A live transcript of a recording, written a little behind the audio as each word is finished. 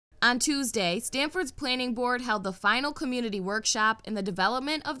On Tuesday, Stamford's Planning Board held the final community workshop in the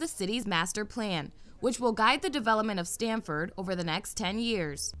development of the city's master plan, which will guide the development of Stamford over the next 10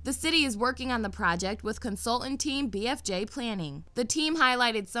 years. The city is working on the project with consultant team BFJ Planning. The team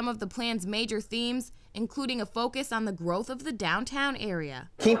highlighted some of the plan's major themes, including a focus on the growth of the downtown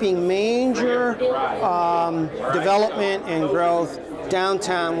area. Keeping major development and growth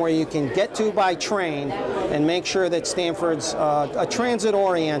downtown where you can get to by train and make sure that Stamford's a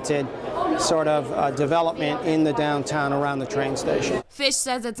transit-oriented sort of development in the downtown around the train station. Fish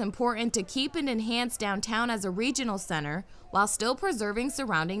says it's important to keep and enhance downtown as a regional center while still preserving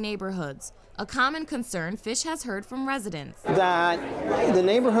surrounding neighborhoods. A common concern Fish has heard from residents. That the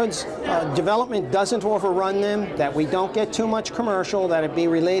neighborhood's development doesn't overrun them, that we don't get too much commercial, that it be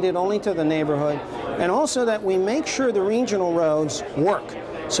related only to the neighborhood, and also that we make sure the regional roads work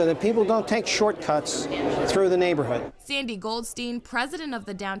so that people don't take shortcuts through the neighborhood. Sandy Goldstein, president of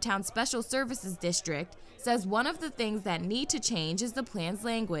the Downtown Special Services District, says one of the things that need to change is the plan's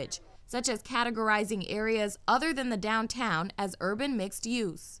language, such as categorizing areas other than the downtown as urban mixed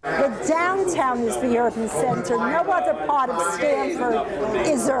use. The downtown is the urban center. No other part of Stamford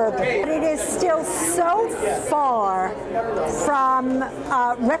is urban. But it is still so far from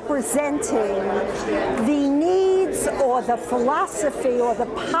representing the needs or the philosophy or the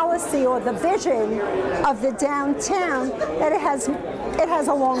policy or the vision of the downtown that it has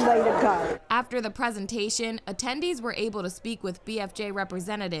a long way to go. After the presentation, attendees were able to speak with BFJ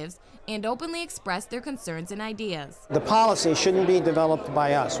representatives and openly express their concerns and ideas. The policy shouldn't be developed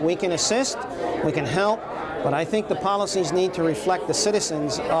by us. We can assist, we can help, but I think the policies need to reflect the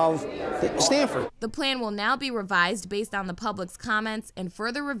citizens of Stamford. The plan will now be revised based on the public's comments and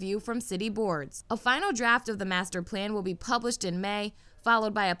further review from city boards. A final draft of the master plan will be published in May,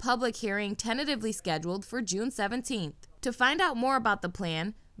 followed by a public hearing tentatively scheduled for June 17th. To find out more about the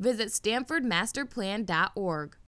plan, visit StamfordMasterPlan.org.